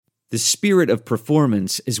The spirit of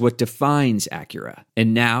performance is what defines Acura,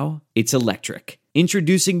 and now it's electric.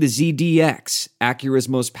 Introducing the ZDX, Acura's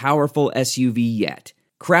most powerful SUV yet.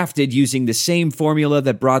 Crafted using the same formula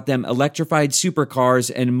that brought them electrified supercars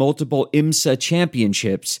and multiple IMSA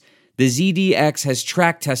championships, the ZDX has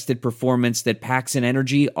track-tested performance that packs an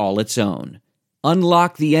energy all its own.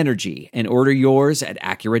 Unlock the energy and order yours at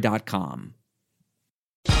Acura.com.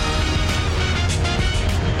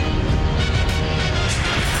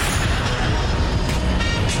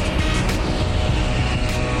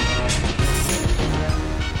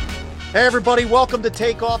 Hey everybody, welcome to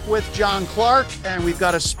Take Off with John Clark, and we've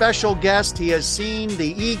got a special guest. He has seen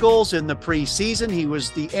the Eagles in the preseason. He was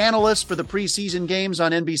the analyst for the preseason games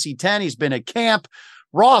on NBC 10. He's been at camp.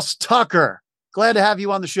 Ross Tucker, glad to have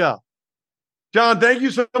you on the show. John, thank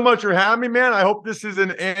you so much for having me, man. I hope this is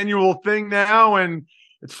an annual thing now, and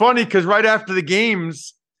it's funny because right after the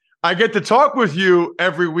games, I get to talk with you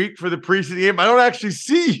every week for the preseason game. I don't actually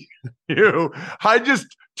see you. I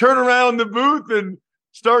just turn around the booth and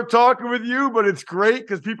start talking with you, but it's great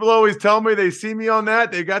because people always tell me they see me on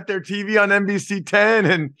that. They got their TV on NBC 10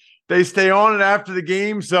 and they stay on it after the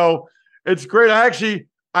game. So it's great.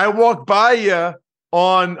 I walked by you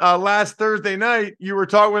on last Thursday night. You were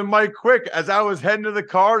talking with Mike Quick as I was heading to the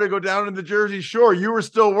car to go down to the Jersey Shore. You were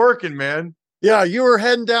still working, man. Yeah, you were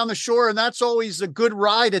heading down the shore, and that's always a good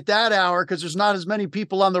ride at that hour because there's not as many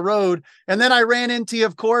people on the road. And then I ran into you,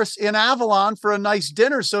 of course, in Avalon for a nice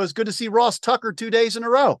dinner. So it's good to see Ross Tucker 2 days in a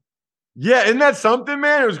row. Yeah, isn't that something,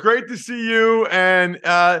 man? It was great to see you. And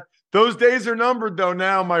those days are numbered, though,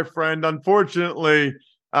 now, my friend. Unfortunately,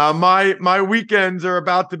 my weekends are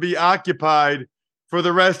about to be occupied for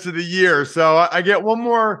the rest of the year. So I get one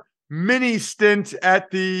more mini stint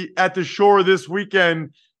at the shore this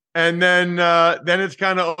weekend. And then it's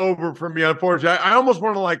kind of over for me, unfortunately. I almost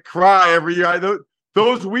want to like cry every year.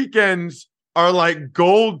 Those weekends are like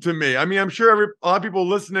gold to me. I mean, I'm sure a lot of people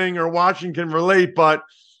listening or watching can relate, but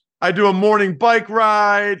I do a morning bike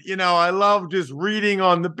ride. You know, I love just reading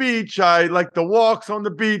on the beach. I like the walks on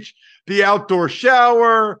the beach, the outdoor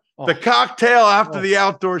shower, the cocktail after the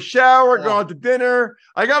outdoor shower, go out to dinner.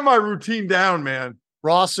 I got my routine down, man.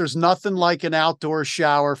 Ross, there's nothing like an outdoor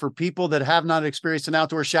shower for people that have not experienced an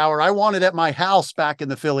outdoor shower. I want it at my house back in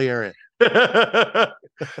the Philly area. That's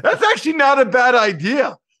actually not a bad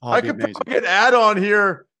idea. I could probably get an add-on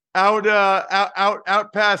here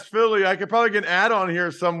out past Philly. I could probably get an add-on here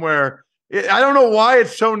somewhere. I don't know why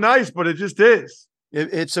it's so nice, but it just is.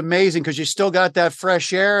 It's amazing because you still got that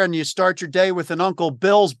fresh air and you start your day with an Uncle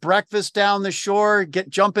Bill's breakfast down the shore,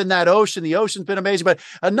 jump in that ocean. The ocean's been amazing, but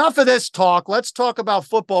enough of this talk. Let's talk about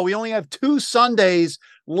football. We only have 2 Sundays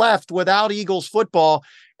left without Eagles football.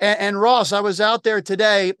 And Ross, I was out there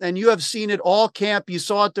today and you have seen it all camp. You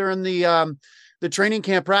saw it during the training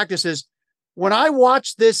camp practices. When I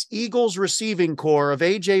watched this Eagles receiving core of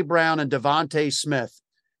A.J. Brown and Devontae Smith,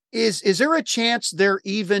 Is there a chance they're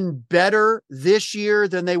even better this year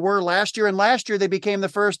than they were last year? And last year, they became the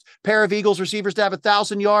first pair of Eagles receivers to have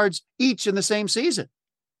 1,000 yards each in the same season.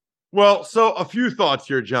 Well, so a few thoughts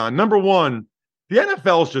here, John. Number one, the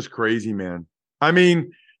NFL is just crazy, man. I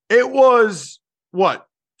mean, it was,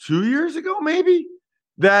 2 years ago, maybe,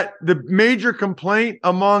 that the major complaint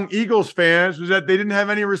among Eagles fans was that they didn't have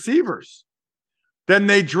any receivers. Then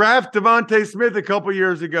they draft Devontae Smith a couple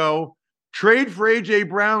years ago, trade for A.J.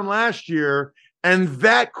 Brown last year, and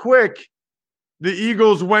that quick, the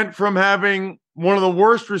Eagles went from having one of the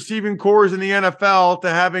worst receiving cores in the NFL to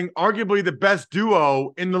having arguably the best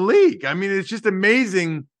duo in the league. I mean, it's just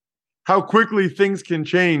amazing how quickly things can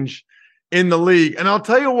change in the league. And I'll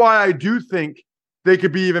tell you why I do think they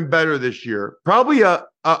could be even better this year. Probably a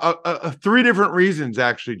 3 different reasons,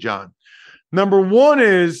 actually, John. Number one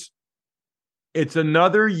is it's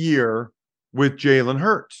another year with Jalen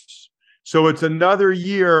Hurts. So it's another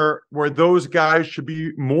year where those guys should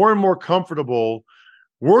be more and more comfortable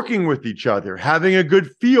working with each other, having a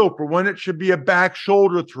good feel for when it should be a back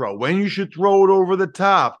shoulder throw, when you should throw it over the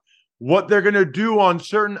top, what they're going to do on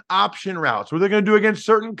certain option routes, what they're going to do against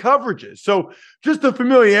certain coverages. So just the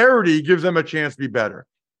familiarity gives them a chance to be better.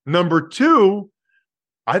 Number 2,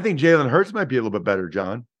 I think Jalen Hurts might be a little bit better,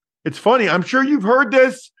 John. It's funny. I'm sure you've heard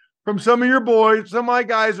this from some of your boys. Some of my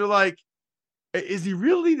guys are like, is he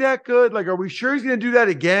really that good? Like, are we sure he's going to do that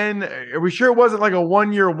again? Are we sure it wasn't like a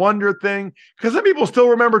one-year wonder thing? Because some people still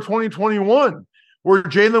remember 2021 where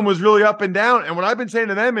Jalen was really up and down. And what I've been saying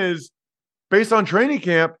to them is, based on training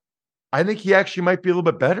camp, I think he actually might be a little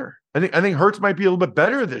bit better. I think Hurts might be a little bit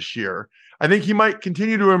better this year. I think he might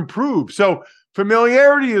continue to improve. So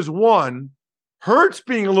familiarity is 1. Hurts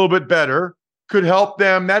being a little bit better could help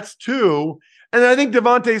them. That's 2. And I think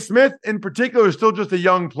Devontae Smith in particular is still just a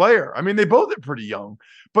young player. I mean, they both are pretty young,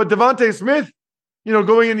 but Devontae Smith,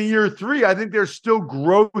 going into year 3, I think there's still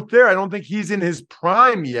growth there. I don't think he's in his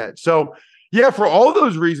prime yet. So yeah, for all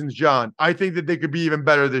those reasons, John, I think that they could be even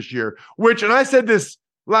better this year, and I said this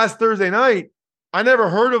last Thursday night, I never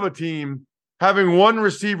heard of a team having one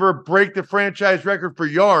receiver break the franchise record for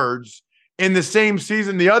yards in the same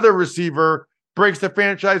season the other receiver breaks the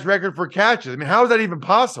franchise record for catches. I mean, how is that even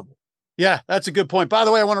possible? Yeah, that's a good point. By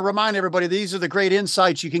the way, I want to remind everybody, these are the great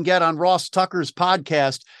insights you can get on Ross Tucker's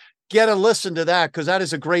podcast. Get a listen to that because that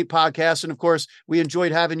is a great podcast. And of course, we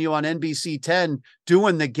enjoyed having you on NBC 10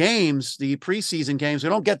 doing the games, the preseason games. We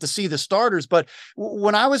don't get to see the starters, but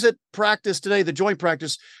when I was at practice today, the joint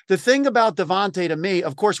practice, the thing about Devontae to me,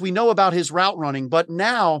 of course, we know about his route running, but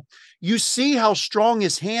now you see how strong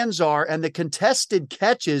his hands are and the contested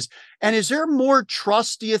catches. And is there more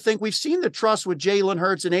trust, do you think? We've seen the trust with Jalen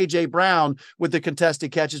Hurts and A.J. Brown with the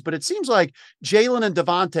contested catches, but it seems like Jalen and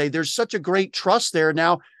Devontae, there's such a great trust there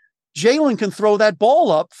now. Jalen can throw that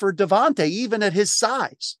ball up for Devontae, even at his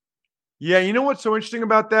size. Yeah, you know what's so interesting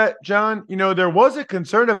about that, John? There was a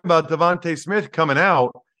concern about Devontae Smith coming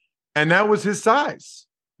out, and that was his size.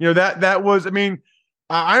 That was,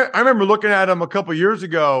 I remember looking at him a couple years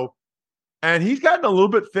ago, and he's gotten a little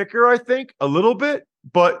bit thicker, I think, a little bit.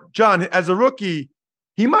 But, John, as a rookie,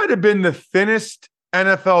 he might have been the thinnest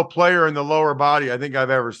NFL player in the lower body I think I've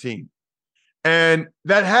ever seen. And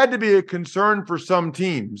that had to be a concern for some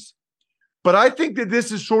teams. But I think that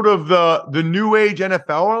this is sort of the new age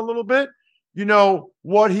NFL a little bit.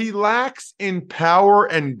 What he lacks in power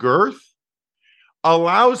and girth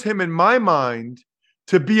allows him, in my mind,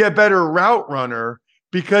 to be a better route runner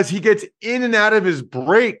because he gets in and out of his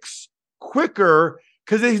breaks quicker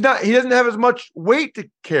because he doesn't have as much weight to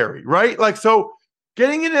carry, right? So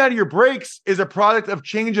getting in and out of your breaks is a product of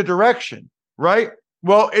change of direction, right?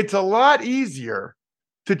 Well, it's a lot easier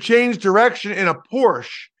to change direction in a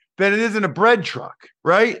Porsche than it is in a bread truck,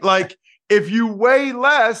 right? If you weigh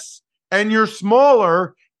less and you're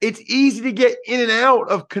smaller, it's easy to get in and out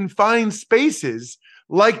of confined spaces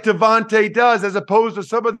like Devontae does, as opposed to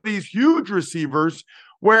some of these huge receivers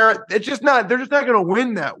where they're just not going to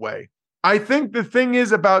win that way. I think the thing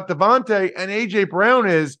is about Devontae and A.J. Brown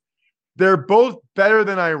is they're both better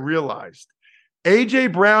than I realized. A.J.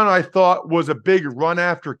 Brown, I thought, was a big run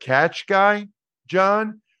after catch guy,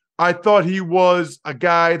 John. I thought he was a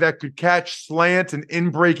guy that could catch slants and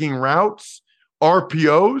in-breaking routes,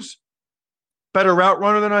 RPOs, better route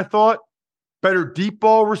runner than I thought, better deep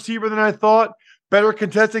ball receiver than I thought, better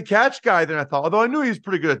contested catch guy than I thought, although I knew he was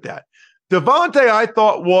pretty good at that. Devontae, I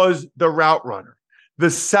thought, was the route runner,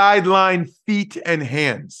 the sideline feet and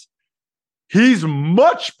hands. He's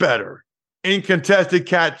much better in contested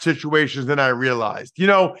catch situations than I realized.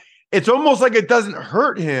 It's almost like it doesn't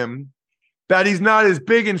hurt him that he's not as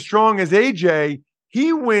big and strong as AJ.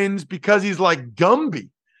 He wins because he's like Gumby.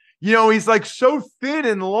 He's so thin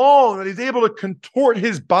and long that he's able to contort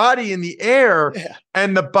his body in the air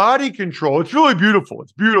and the body control. It's really beautiful.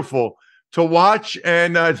 It's beautiful to watch.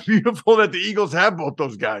 And it's beautiful that the Eagles have both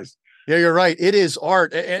those guys. Yeah, you're right. It is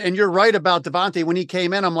art. And you're right about Devontae. When he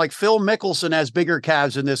came in, I'm like, Phil Mickelson has bigger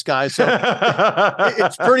calves than this guy. So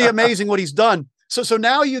it's pretty amazing what he's done. So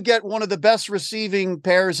now you get one of the best receiving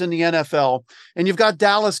pairs in the NFL, and you've got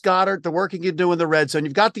Dallas Goedert, the work he can do in the red zone.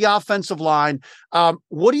 You've got the offensive line.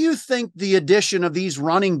 What do you think the addition of these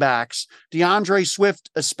running backs, DeAndre Swift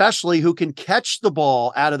especially, who can catch the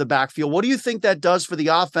ball out of the backfield, what do you think that does for the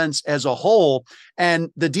offense as a whole and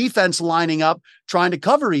the defense lining up, trying to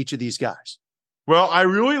cover each of these guys? Well, I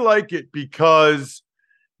really like it because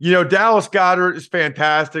Dallas Goedert is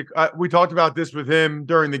fantastic. We talked about this with him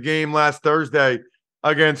during the game last Thursday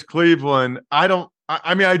against Cleveland. I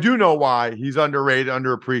do know why he's underrated,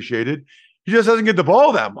 underappreciated. He just doesn't get the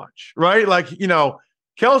ball that much, right?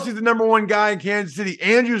 Kelsey's the number one guy in Kansas City.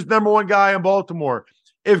 Andrew's the number one guy in Baltimore.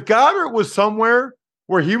 If Goedert was somewhere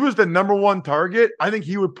where he was the number one target, I think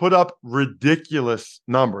he would put up ridiculous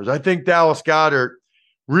numbers. I think Dallas Goedert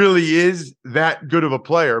really is that good of a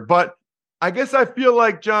player. But I guess I feel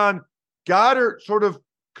like, John, Goedert sort of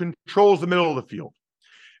controls the middle of the field.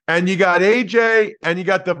 And you got AJ and you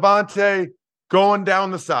got Devontae going down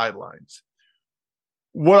the sidelines.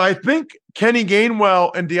 What I think Kenny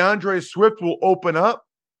Gainwell and DeAndre Swift will open up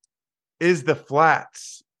is the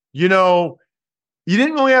flats. You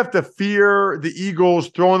didn't really have to fear the Eagles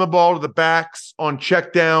throwing the ball to the backs on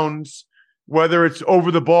checkdowns, whether it's over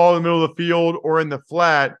the ball in the middle of the field or in the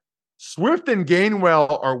flat. Swift and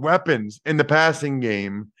Gainwell are weapons in the passing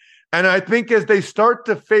game. And I think as they start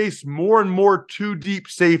to face more and more too deep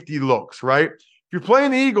safety looks, right? If you're playing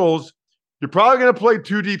the Eagles, you're probably going to play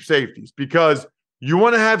two deep safeties because you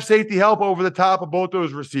want to have safety help over the top of both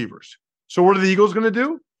those receivers. So what are the Eagles going to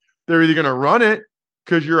do? They're either going to run it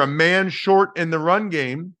because you're a man short in the run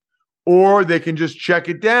game, or they can just check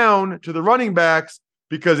it down to the running backs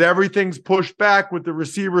because everything's pushed back with the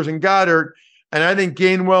receivers and Goddard. And I think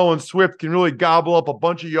Gainwell and Swift can really gobble up a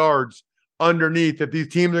bunch of yards underneath if these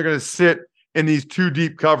teams are going to sit in these two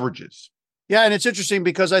deep coverages. Yeah, and it's interesting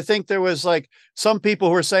because I think there was like some people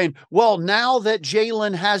who are saying, well, now that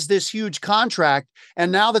Jalen has this huge contract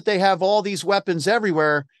and now that they have all these weapons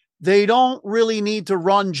everywhere, they don't really need to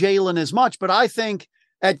run Jalen as much. But I think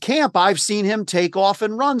at camp, I've seen him take off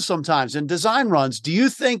and run sometimes and design runs. Do you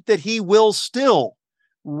think that he will still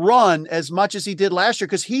run as much as he did last year?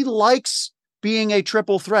 Because he likes being a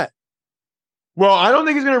triple threat. Well, I don't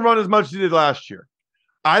think he's going to run as much as he did last year.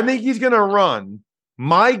 I think he's going to run.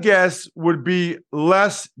 My guess would be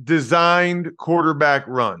less designed quarterback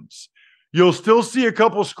runs. You'll still see a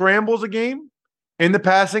couple scrambles a game in the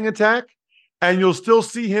passing attack, and you'll still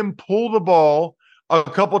see him pull the ball a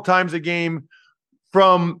couple times a game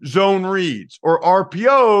from zone reads or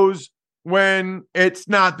RPOs when it's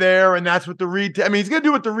not there, and that's what the read. He's going to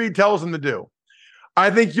do what the read tells him to do. I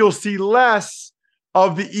think you'll see less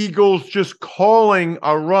of the Eagles just calling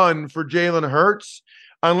a run for Jalen Hurts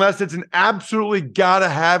unless it's an absolutely gotta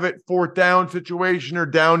have it fourth down situation or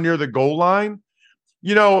down near the goal line.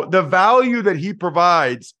 You know, the value that he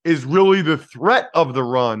provides is really the threat of the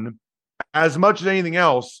run as much as anything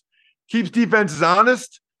else. Keeps defenses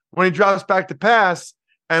honest when he drops back to pass.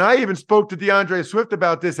 And I even spoke to DeAndre Swift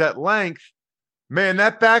about this at length. Man,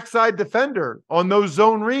 that backside defender on those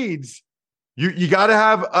zone reads, you gotta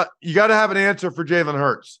have an answer for Jalen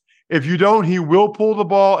Hurts. If you don't, he will pull the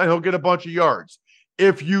ball and he'll get a bunch of yards.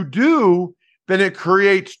 If you do, then it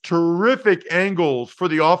creates terrific angles for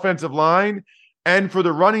the offensive line and for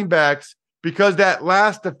the running backs because that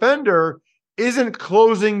last defender isn't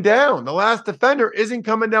closing down. The last defender isn't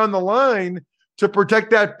coming down the line to protect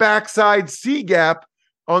that backside C gap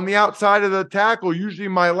on the outside of the tackle, usually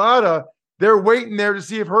Mailata. They're waiting there to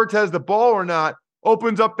see if Hurts has the ball or not,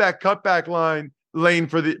 opens up that cutback lane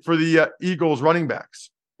for the Eagles running backs.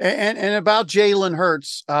 And about Jalen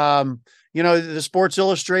Hurts, the Sports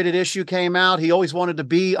Illustrated issue came out. He always wanted to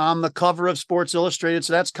be on the cover of Sports Illustrated.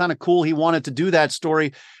 So that's kind of cool. He wanted to do that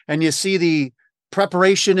story. And you see the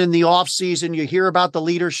preparation in the offseason. You hear about the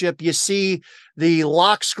leadership. You see the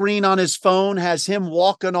lock screen on his phone has him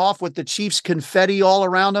walking off with the Chiefs confetti all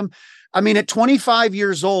around him. I mean, at 25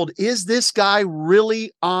 years old, is this guy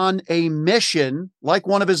really on a mission, like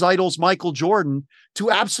one of his idols, Michael Jordan,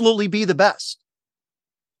 to absolutely be the best?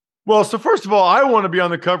 Well, so first of all, I want to be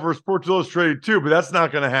on the cover of Sports Illustrated too, but that's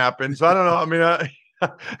not going to happen. So I don't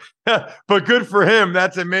know. But good for him.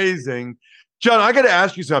 That's amazing. John, I got to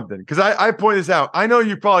ask you something because I point this out. I know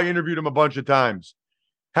you probably interviewed him a bunch of times.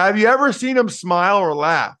 Have you ever seen him smile or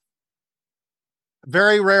laugh?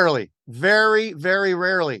 Very rarely. Very, very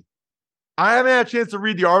rarely. I haven't had a chance to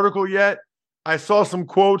read the article yet. I saw some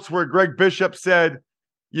quotes where Greg Bishop said,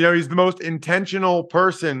 he's the most intentional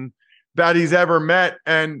person that he's ever met.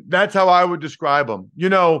 And that's how I would describe him. You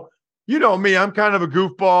know me, I'm kind of a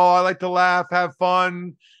goofball. I like to laugh, have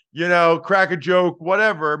fun, crack a joke,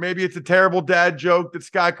 whatever. Maybe it's a terrible dad joke that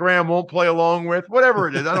Scott Graham won't play along with, whatever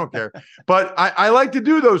it is. I don't care. But I like to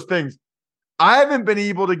do those things. I haven't been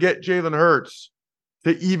able to get Jalen Hurts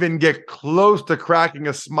to even get close to cracking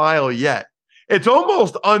a smile yet. It's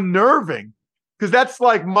almost unnerving because that's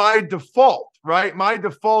like my default, right? My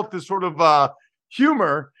default is sort of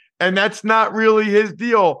humor. And that's not really his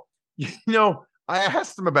deal. I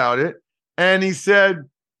asked him about it, and he said,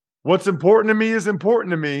 what's important to me is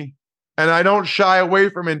important to me, and I don't shy away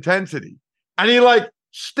from intensity. And he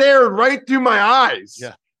stared right through my eyes.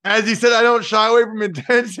 Yeah. As he said, I don't shy away from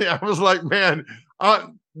intensity. I was like, man,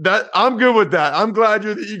 I'm good with that. I'm glad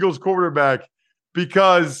you're the Eagles quarterback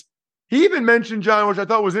because he even mentioned, John, which I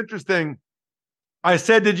thought was interesting. I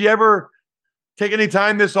said, did you ever take any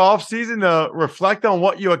time this offseason to reflect on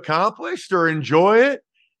what you accomplished or enjoy it?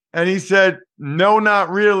 And he said, no, not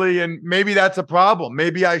really. And maybe that's a problem.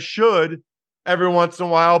 Maybe I should every once in a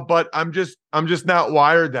while, but I'm just not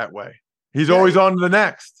wired that way. He's always on to the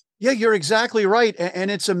next. Yeah, you're exactly right. And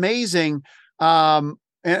it's amazing. And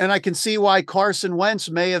I can see why Carson Wentz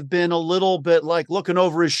may have been a little bit like looking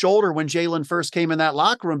over his shoulder when Jalen first came in that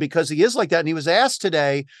locker room because he is like that. And he was asked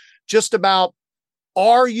today just about,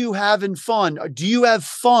 are you having fun? Do you have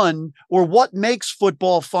fun? Or what makes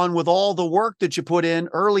football fun with all the work that you put in,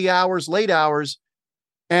 early hours, late hours?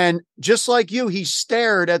 And just like you, he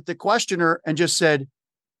stared at the questioner and just said,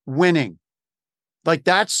 winning. Like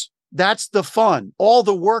that's that's the fun, all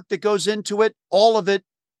the work that goes into it, all of it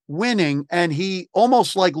winning. And he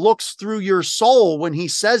almost like looks through your soul when he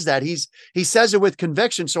says that. He says it with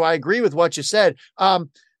conviction. So I agree with what you said.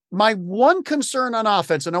 My one concern on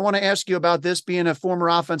offense, and I want to ask you about this being a former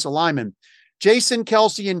offensive lineman, Jason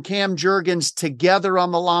Kelce and Cam Jurgens together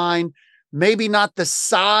on the line, maybe not the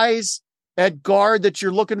size at guard that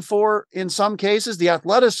you're looking for in some cases. The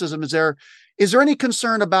athleticism is there. Is there any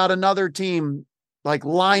concern about another team like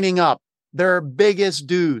lining up their biggest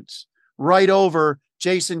dudes right over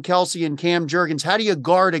Jason Kelce and Cam Jurgens? How do you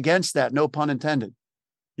guard against that? No pun intended.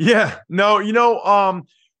 Yeah, no,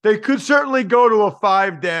 they could certainly go to a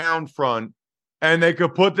 5-down front and they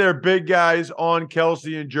could put their big guys on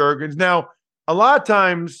Kelce and Jurgens. Now, a lot of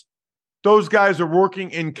times those guys are working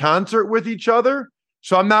in concert with each other.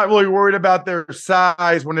 So I'm not really worried about their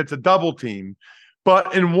size when it's a double team.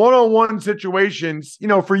 But in one-on-one situations,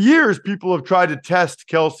 for years, people have tried to test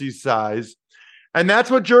Kelce's size. And that's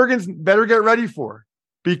what Jurgens better get ready for.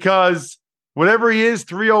 Because whatever he is,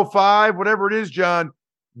 305, whatever it is, John,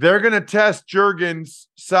 they're going to test Jurgens'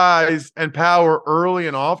 size and power early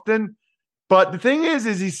and often. But the thing is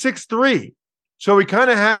he's 6'3". So he kind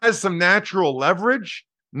of has some natural leverage,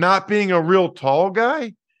 not being a real tall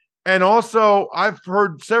guy. And also, I've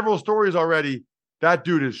heard several stories already. That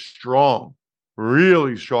dude is strong,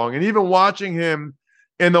 really strong. And even watching him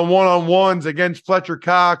in the one-on-ones against Fletcher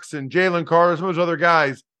Cox and Jalen Carter, some of those other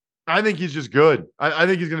guys, I think he's just good. I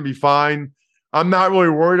think he's going to be fine. I'm not really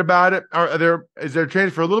worried about it. Is there a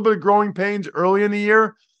chance for a little bit of growing pains early in the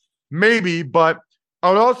year? Maybe, but I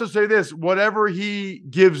would also say this: whatever he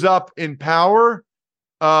gives up in power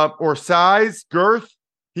or size, girth,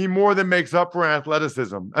 he more than makes up for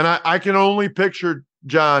athleticism. And I can only picture,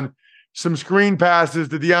 John, some screen passes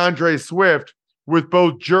to DeAndre Swift with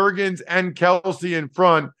both Jurgens and Kelce in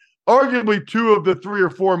front, arguably two of the 3 or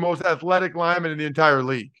 4 most athletic linemen in the entire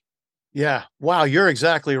league. Yeah. Wow. You're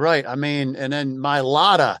exactly right. I mean, and then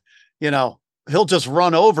Mailata, he'll just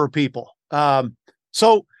run over people.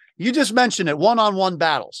 So you just mentioned it, one-on-one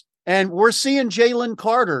battles. And we're seeing Jalen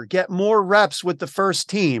Carter get more reps with the first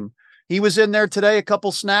team. He was in there today, a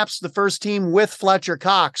couple snaps, the first team with Fletcher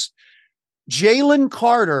Cox. Jalen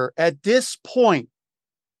Carter at this point,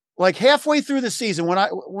 like halfway through the season,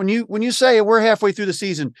 when you say we're halfway through the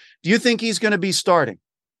season, do you think he's going to be starting?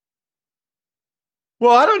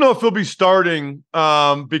 Well, I don't know if he'll be starting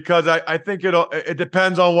because I think it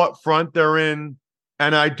depends on what front they're in.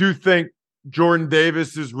 And I do think Jordan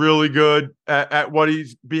Davis is really good at what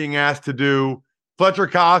he's being asked to do. Fletcher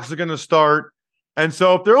Cox is going to start. And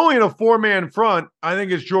so if they're only in a 4-man front, I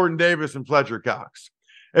think it's Jordan Davis and Fletcher Cox.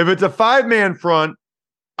 If it's a 5-man front,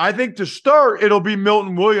 I think to start, it'll be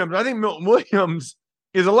Milton Williams. I think Milton Williams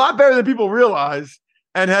is a lot better than people realize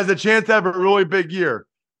and has a chance to have a really big year.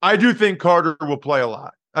 I do think Carter will play a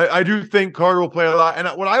lot. I do think Carter will play a lot. And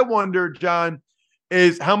what I wonder, John,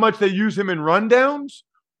 is how much they use him in rundowns,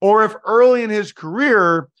 or if early in his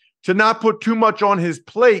career, to not put too much on his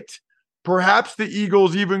plate, perhaps the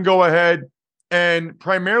Eagles even go ahead and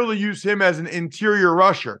primarily use him as an interior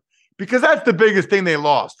rusher, because that's the biggest thing they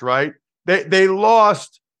lost, right? They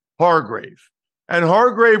lost Hargrave, and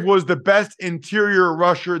Hargrave was the best interior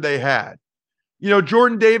rusher they had.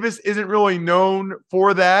 Jordan Davis isn't really known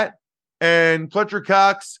for that, and Fletcher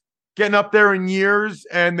Cox getting up there in years,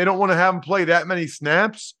 and they don't want to have him play that many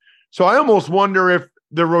snaps. So I almost wonder if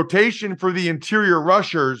the rotation for the interior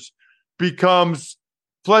rushers becomes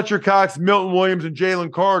Fletcher Cox, Milton Williams, and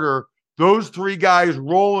Jalen Carter, those 3 guys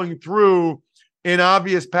rolling through in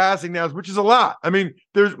obvious passing downs, which is a lot. I mean,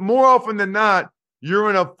 there's more often than not, you're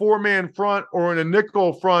in a 4-man front or in a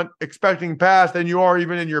nickel front expecting pass than you are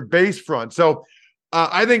even in your base front. So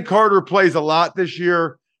I think Carter plays a lot this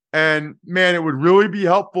year. And, man, it would really be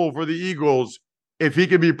helpful for the Eagles if he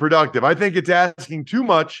could be productive. I think it's asking too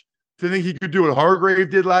much to think he could do what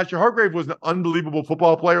Hargrave did last year. Hargrave was an unbelievable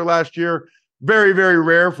football player last year. Very, very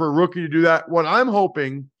rare for a rookie to do that. What I'm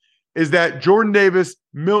hoping is that Jordan Davis,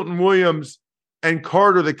 Milton Williams, and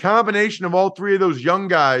Carter, the combination of all 3 of those young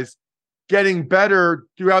guys getting better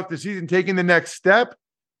throughout the season, taking the next step,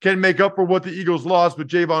 can make up for what the Eagles lost with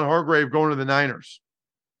Javon Hargrave going to the Niners.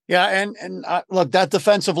 Yeah, and look, that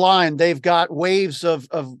defensive line, they've got waves of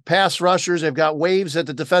pass rushers. They've got waves at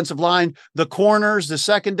the defensive line. The corners, the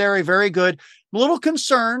secondary, very good. A little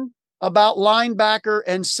concern about linebacker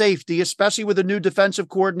and safety, especially with a new defensive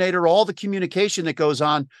coordinator, all the communication that goes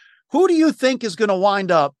on. Who do you think is going to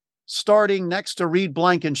wind up starting next to Reed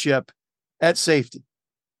Blankenship at safety?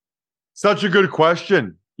 Such a good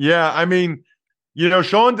question. Yeah, I mean,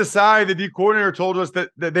 Sean Desai, the D coordinator, told us that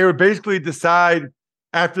they would basically decide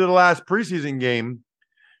after the last preseason game.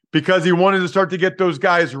 because he wanted to start to get those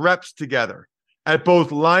guys reps together at both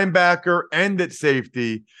linebacker and at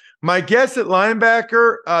safety. My guess at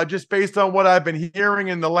linebacker, just based on what I've been hearing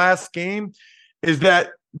in the last game, is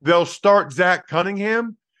that they'll start Zach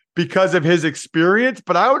Cunningham because of his experience.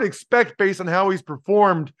 But I would expect, based on how he's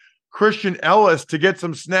performed, Christian Ellis to get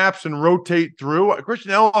some snaps and rotate through.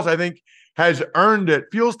 Christian Ellis, I think, has earned it.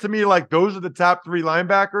 Feels to me like those are the top three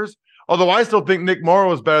linebackers, although I still think Nick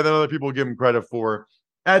Morrow is better than other people give him credit for.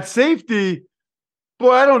 At safety,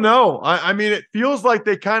 boy, I don't know. I mean, it feels like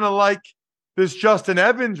they kind of like this Justin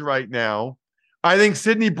Evans right now. I think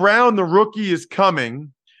Sidney Brown, the rookie, is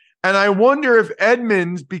coming. And I wonder if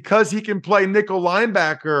Edmonds, because he can play nickel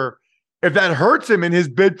linebacker, if that hurts him in his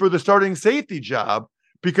bid for the starting safety job,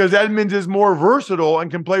 because Edmonds is more versatile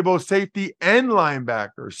and can play both safety and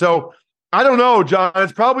linebacker. So I don't know, John.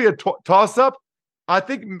 It's probably a toss-up. I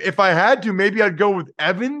think if I had to, maybe I'd go with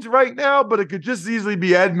Evans right now, but it could just easily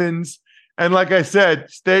be Edmonds. And like I said,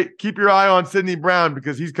 keep your eye on Sidney Brown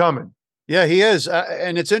because he's coming. Yeah, he is.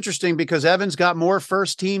 And it's interesting because Evans got more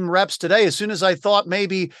first-team reps today. As soon as I thought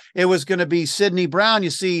maybe it was going to be Sidney Brown, you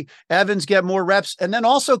see Evans get more reps. And then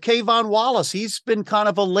also Kayvon Wallace. He's been kind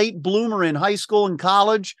of a late bloomer in high school and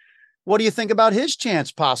college. What do you think about his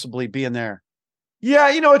chance possibly being there? Yeah,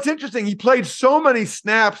 it's interesting. He played so many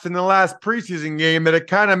snaps in the last preseason game that it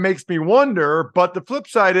kind of makes me wonder. But the flip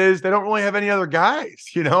side is they don't really have any other guys.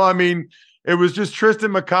 I mean, it was just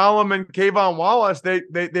Tristan McCollum and Kayvon Wallace. They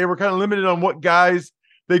were kind of limited on what guys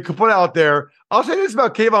they could put out there. I'll say this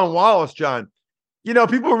about Kayvon Wallace, John.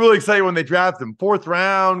 People were really excited when they drafted him. 4th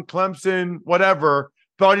round, Clemson, whatever.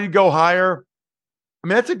 Thought he'd go higher. I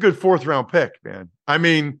mean, that's a good 4th round pick, man. I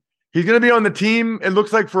mean, he's going to be on the team, it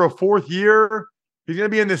looks like, for a 4th year. He's going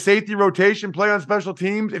to be in the safety rotation, play on special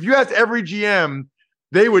teams. If you asked every GM,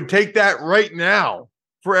 they would take that right now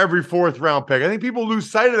for every 4th round pick. I think people lose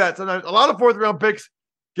sight of that sometimes. A lot of 4th round picks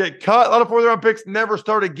get cut. A lot of 4th round picks never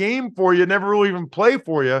start a game for you, never really even play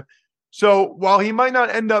for you. So while he might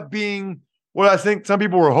not end up being what I think some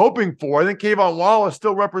people were hoping for, I think Kayvon Wallace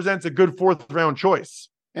still represents a good 4th round choice.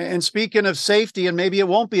 And speaking of safety, and maybe it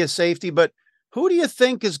won't be a safety, but who do you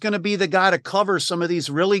think is going to be the guy to cover some of these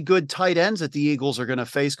really good tight ends that the Eagles are going to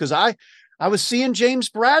face? Because I was seeing James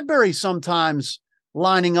Bradbury sometimes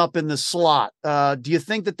lining up in the slot. Do you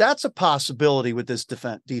think that that's a possibility with this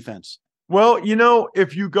defense? Well,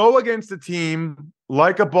 if you go against a team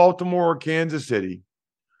like a Baltimore or Kansas City,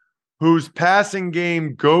 whose passing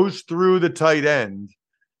game goes through the tight end,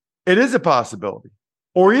 it is a possibility.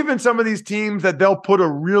 Or even some of these teams that they'll put a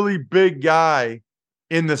really big guy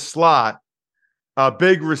in the slot, a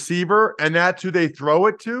big receiver, and that's who they throw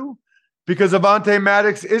it to, because Avonte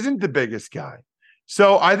Maddox isn't the biggest guy.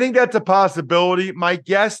 So I think that's a possibility. My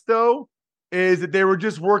guess, though, is that they were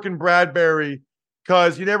just working Bradbury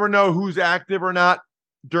because you never know who's active or not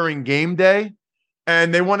during game day.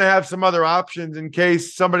 And they want to have some other options in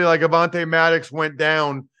case somebody like Avonte Maddox went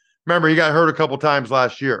down. Remember, he got hurt a couple times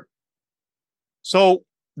last year. So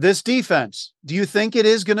this defense, do you think it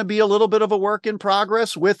is going to be a little bit of a work in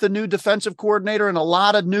progress with the new defensive coordinator and a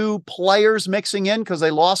lot of new players mixing in because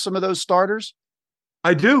they lost some of those starters?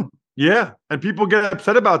 I do. Yeah. And people get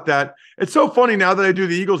upset about that. It's so funny now that I do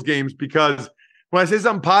the Eagles games because when I say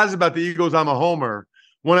something positive about the Eagles, I'm a homer.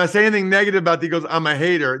 When I say anything negative about the Eagles, I'm a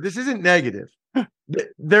hater. This isn't negative.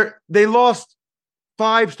 They lost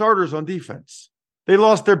 5 starters on defense. They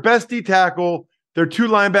lost their best D tackle, their 2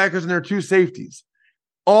 linebackers, and their 2 safeties,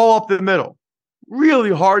 all up the middle.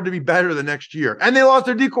 Really hard to be better the next year. And they lost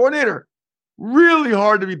their D coordinator. Really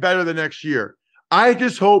hard to be better the next year. I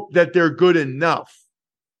just hope that they're good enough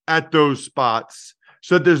at those spots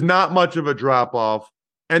so that there's not much of a drop-off.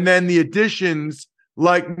 And then the additions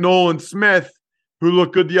like Nolan Smith, who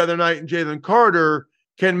looked good the other night, and Jalen Carter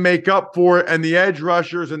can make up for it. And the edge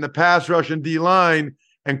rushers and the pass rush and D-line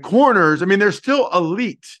and corners, I mean, they're still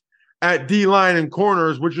elite at D-line and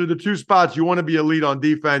corners, which are the 2 spots you want to be elite on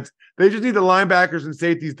defense. They just need the linebackers and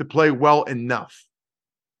safeties to play well enough.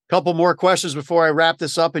 Couple more questions before I wrap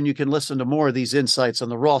this up, and you can listen to more of these insights on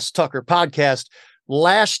the Ross Tucker podcast.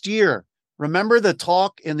 Last year, remember the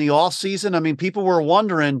talk in the offseason? I mean, people were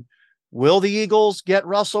wondering, will the Eagles get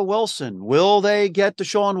Russell Wilson? Will they get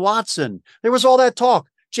Deshaun Watson? There was all that talk.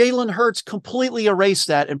 Jalen Hurts completely erased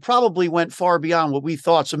that and probably went far beyond what we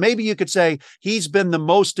thought. So maybe you could say he's been the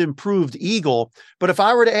most improved Eagle. But if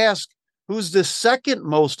I were to ask who's the second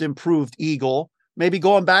most improved Eagle, maybe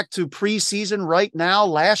going back to preseason right now,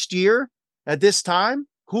 last year at this time,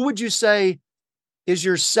 who would you say is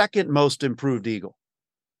your second most improved Eagle?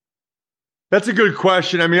 That's a good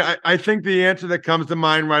question. I mean, I think the answer that comes to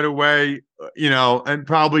mind right away, and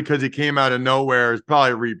probably because he came out of nowhere, is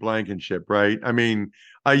probably Reed Blankenship, right? I mean,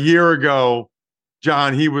 a year ago,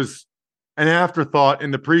 John, he was an afterthought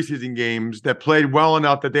in the preseason games that played well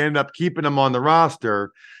enough that they ended up keeping him on the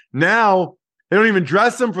roster. Now, they don't even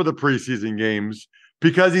dress him for the preseason games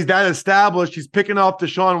because he's that established. He's picking off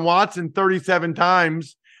Deshaun Watson 37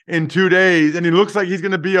 times in 2 days, and he looks like he's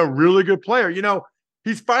going to be a really good player.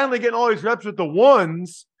 He's finally getting all these reps with the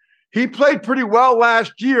ones. He played pretty well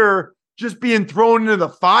last year, just being thrown into the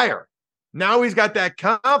fire. Now he's got that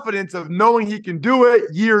confidence of knowing he can do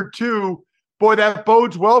it year 2. Boy, that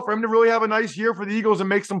bodes well for him to really have a nice year for the Eagles and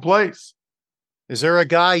make some plays. Is there a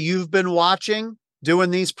guy you've been watching doing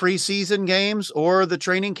these preseason games or the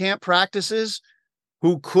training camp practices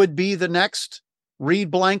who could be the next Reed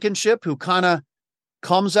Blankenship, who kind of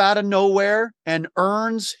comes out of nowhere and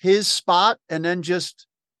earns his spot and then just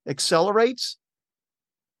accelerates?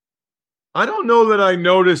 I don't know that I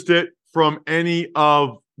noticed it from any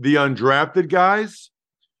of the undrafted guys.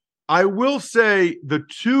 I will say the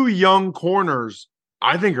 2 young corners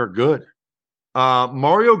I think are good.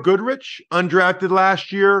 Mario Goodrich, undrafted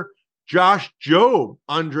last year. Josh Jobe,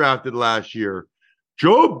 undrafted last year.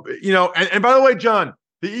 Jobe, and by the way, John,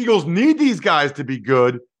 the Eagles need these guys to be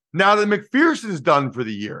good now that McPherson's done for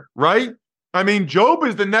the year, right? I mean, Jobe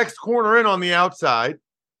is the next corner in on the outside,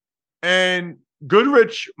 and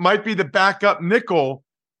Goodrich might be the backup nickel.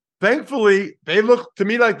 Thankfully, they look to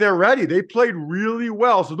me like they're ready. They played really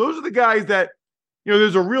well. So those are the guys that,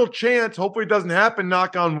 there's a real chance, hopefully it doesn't happen,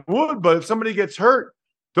 knock on wood, but if somebody gets hurt,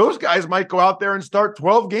 those guys might go out there and start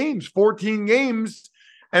 12 games, 14 games,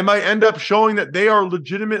 and might end up showing that they are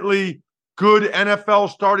legitimately good NFL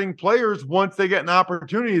starting players once they get an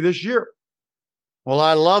opportunity this year. Well,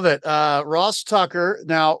 I love it. Ross Tucker,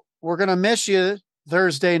 now we're going to miss you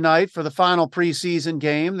Thursday night for the final preseason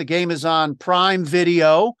game. The game is on Prime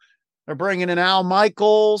Video. They're bringing in Al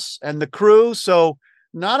Michaels and the crew, so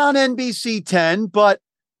not on NBC 10, but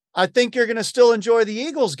I think you're going to still enjoy the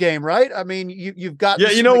Eagles game, right? I mean, you've got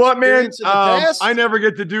you know what, man? I never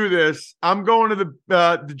get to do this. I'm going to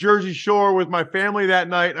the Jersey Shore with my family that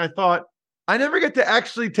night, and I thought I never get to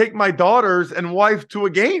actually take my daughters and wife to a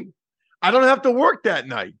game. I don't have to work that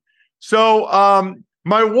night. So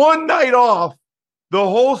my one night off the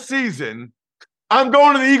whole season, I'm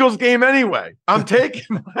going to the Eagles game anyway. I'm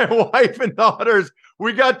taking my wife and daughters.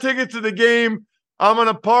 We got tickets to the game. I'm going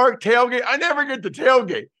to park, tailgate. I never get to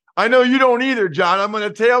tailgate. I know you don't either, John. I'm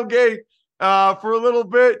going to tailgate for a little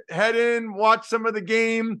bit, head in, watch some of the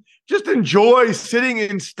game, just enjoy sitting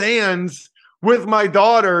in stands with my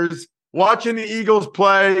daughters, watching the Eagles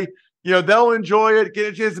play. They'll enjoy it,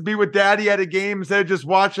 get a chance to be with Daddy at a game instead of just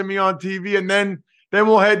watching me on TV. And then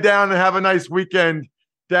we'll head down and have a nice weekend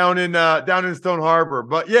down in Stone Harbor.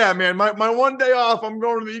 But yeah, man, my one day off, I'm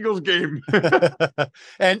going to the Eagles game.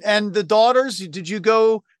 And the daughters, did you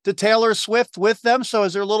go to Taylor Swift with them? So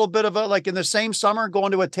is there a little bit of like in the same summer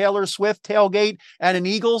going to a Taylor Swift tailgate and an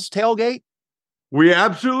Eagles tailgate? We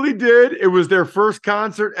absolutely did. It was their first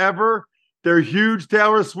concert ever. They're huge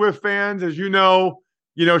Taylor Swift fans. As you know,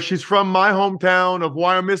 she's from my hometown of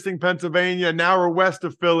Wyomissing, Pennsylvania. Now we're west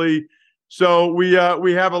of Philly. So we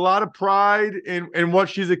have a lot of pride in what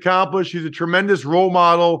she's accomplished. She's a tremendous role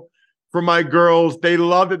model for my girls. They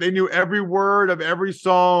loved it. They knew every word of every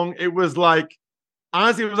song. It was like,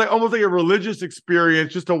 honestly, it was like almost like a religious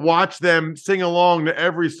experience just to watch them sing along to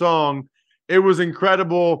every song. It was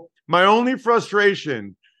incredible. My only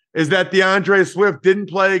frustration is that DeAndre Swift didn't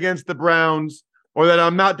play against the Browns, or that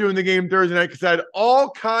I'm not doing the game Thursday night, because I had all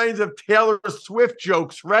kinds of Taylor Swift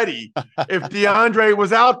jokes ready if DeAndre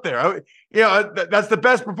was out there. That's the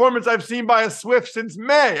best performance I've seen by a Swift since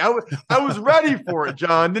May. I was ready for it,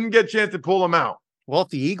 John. Didn't get a chance to pull him out. Well, if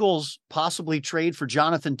the Eagles possibly trade for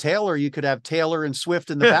Jonathan Taylor, you could have Taylor and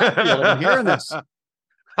Swift in the backfield. I'm hearing this.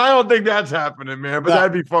 I don't think that's happening, man, but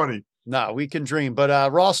that'd be funny. No, we can dream.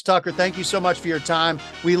 But Ross Tucker, thank you so much for your time.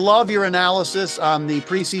 We love your analysis on the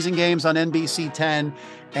preseason games on NBC 10,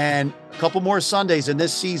 and a couple more Sundays, and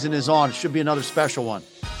this season is on. It should be another special one.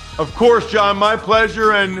 Of course, John, my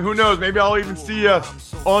pleasure. And who knows, maybe I'll even see you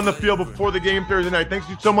on the field before the game Thursday night. Thanks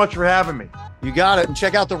you so much for having me. You got it. And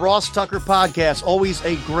check out the Ross Tucker podcast. Always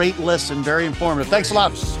a great listen. Very informative. Thanks a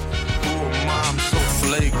lot.